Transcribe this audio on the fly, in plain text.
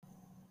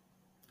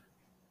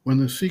When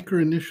the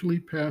seeker initially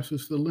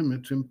passes the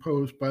limits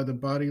imposed by the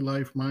body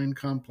life mind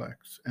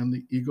complex and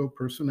the ego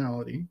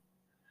personality,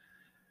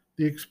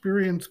 the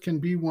experience can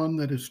be one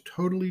that is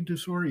totally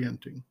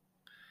disorienting,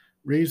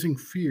 raising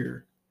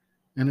fear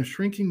and a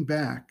shrinking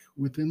back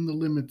within the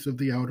limits of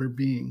the outer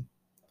being.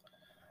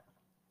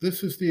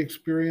 This is the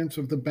experience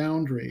of the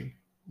boundary,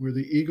 where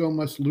the ego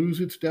must lose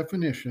its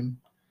definition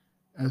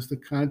as the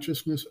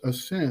consciousness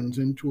ascends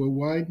into a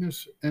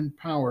wideness and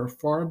power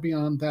far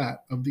beyond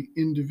that of the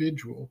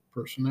individual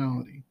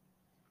personality.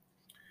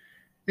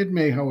 It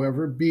may,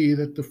 however, be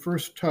that the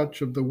first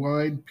touch of the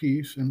wide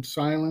peace and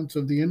silence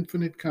of the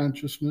infinite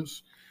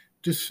consciousness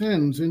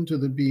descends into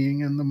the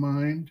being, and the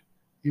mind,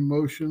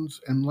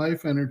 emotions, and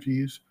life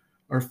energies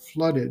are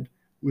flooded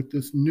with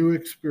this new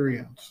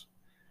experience,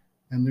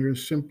 and there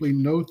is simply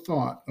no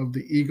thought of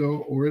the ego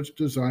or its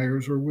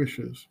desires or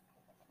wishes.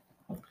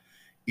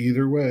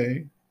 Either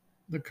way,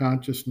 the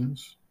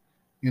consciousness,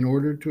 in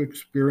order to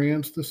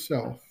experience the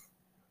self,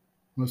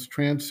 must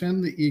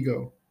transcend the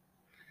ego,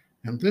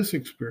 and this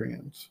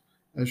experience,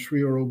 as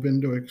Sri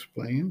Aurobindo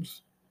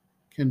explains,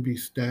 can be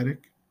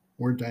static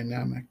or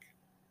dynamic.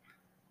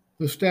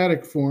 The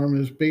static form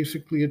is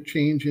basically a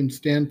change in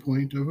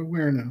standpoint of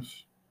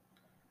awareness.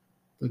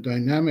 The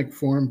dynamic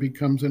form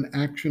becomes an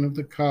action of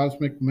the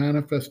cosmic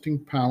manifesting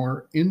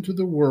power into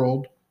the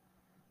world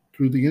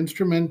through the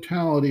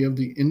instrumentality of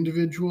the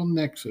individual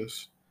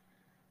nexus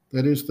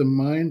that is the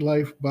mind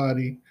life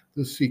body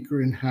the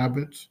seeker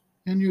inhabits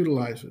and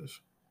utilizes.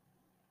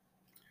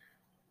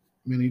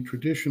 Many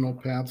traditional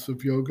paths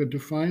of yoga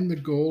define the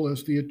goal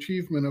as the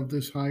achievement of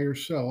this higher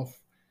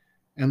self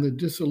and the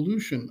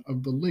dissolution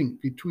of the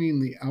link between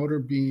the outer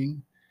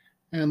being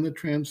and the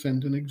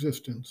transcendent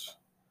existence.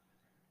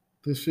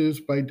 This is,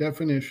 by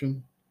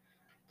definition,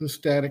 the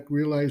static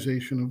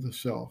realization of the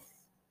self.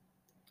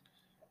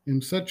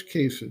 In such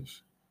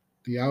cases,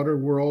 the outer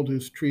world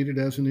is treated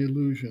as an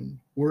illusion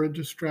or a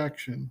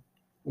distraction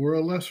or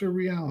a lesser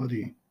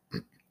reality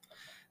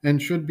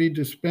and should be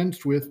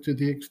dispensed with to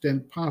the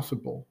extent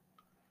possible,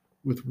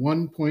 with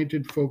one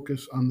pointed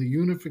focus on the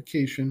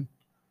unification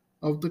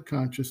of the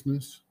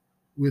consciousness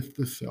with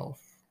the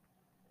self.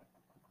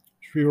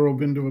 Sri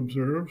Aurobindo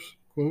observes,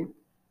 quote,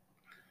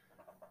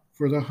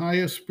 "For the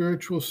highest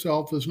spiritual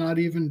self is not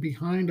even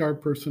behind our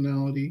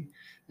personality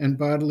and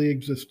bodily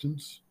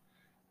existence,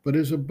 but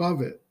is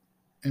above it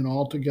and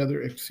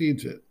altogether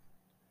exceeds it.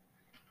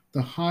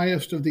 The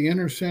highest of the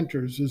inner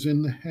centers is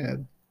in the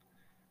head,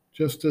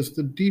 just as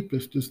the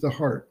deepest is the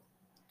heart.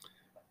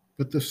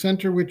 But the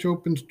center which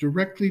opens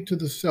directly to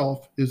the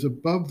self is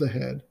above the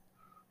head,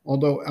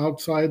 although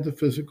outside the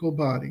physical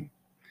body,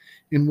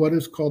 in what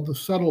is called the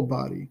subtle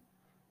body,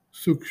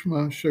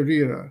 Sukshma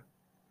Sharira.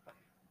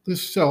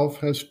 This self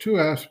has two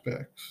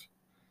aspects,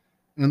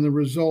 and the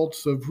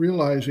results of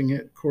realizing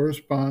it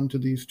correspond to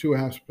these two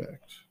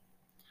aspects.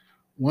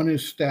 One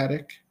is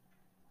static,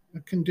 a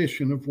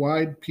condition of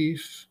wide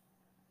peace,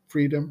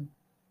 freedom,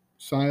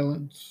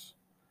 silence.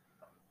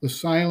 The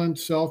silent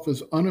self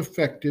is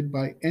unaffected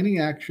by any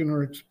action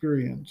or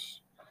experience.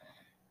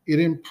 It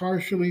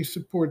impartially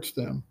supports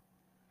them,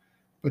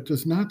 but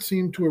does not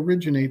seem to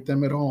originate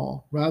them at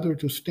all, rather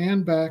to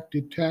stand back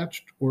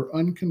detached or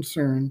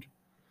unconcerned,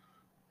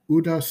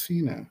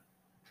 udasina.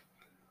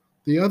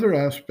 The other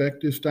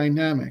aspect is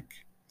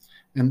dynamic,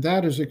 and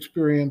that is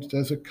experienced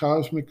as a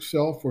cosmic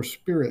self or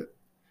spirit,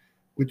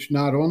 which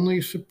not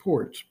only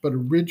supports but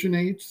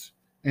originates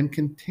and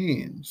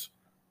contains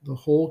the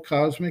whole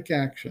cosmic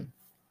action,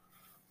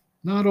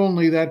 not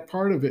only that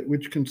part of it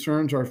which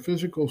concerns our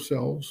physical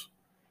selves,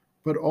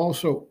 but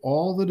also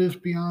all that is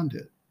beyond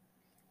it,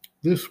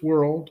 this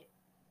world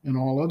and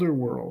all other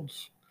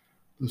worlds,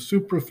 the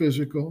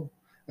supraphysical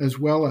as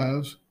well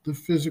as the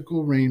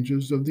physical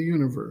ranges of the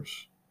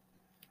universe.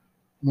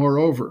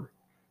 Moreover,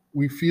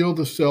 we feel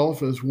the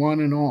self as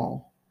one and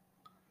all,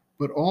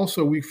 but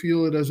also we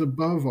feel it as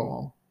above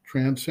all,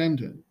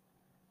 transcendent,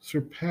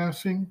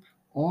 surpassing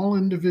all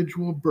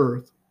individual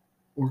birth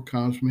or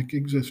cosmic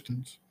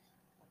existence.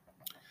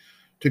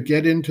 To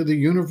get into the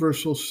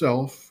universal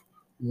self,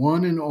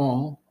 one and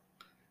all,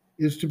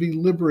 is to be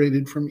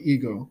liberated from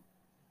ego.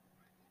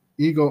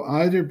 Ego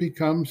either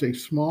becomes a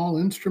small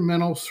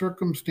instrumental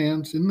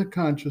circumstance in the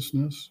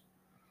consciousness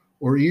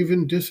or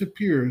even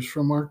disappears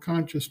from our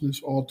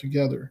consciousness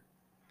altogether.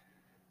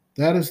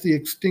 That is the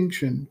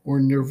extinction or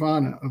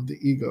nirvana of the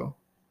ego.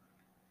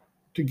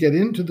 To get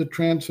into the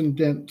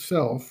transcendent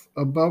self,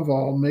 above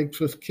all,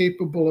 makes us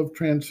capable of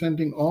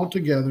transcending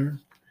altogether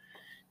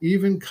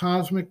even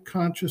cosmic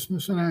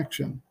consciousness and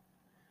action.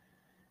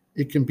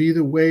 It can be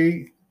the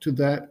way to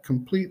that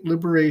complete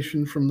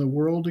liberation from the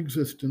world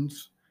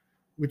existence,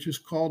 which is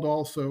called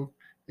also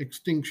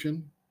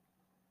extinction,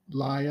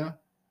 laya,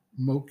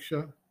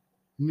 moksha,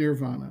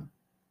 nirvana.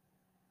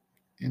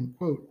 End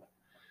quote.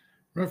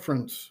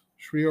 Reference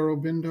Sri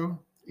Aurobindo,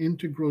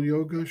 Integral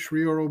Yoga,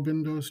 Sri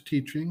Aurobindo's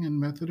Teaching and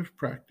Method of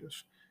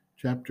Practice,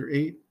 Chapter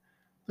 8,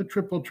 The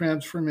Triple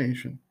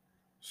Transformation,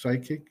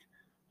 Psychic,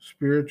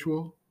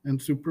 Spiritual, and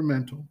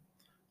Supramental,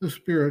 The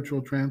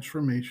Spiritual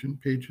Transformation,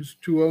 pages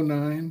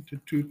 209 to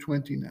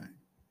 229.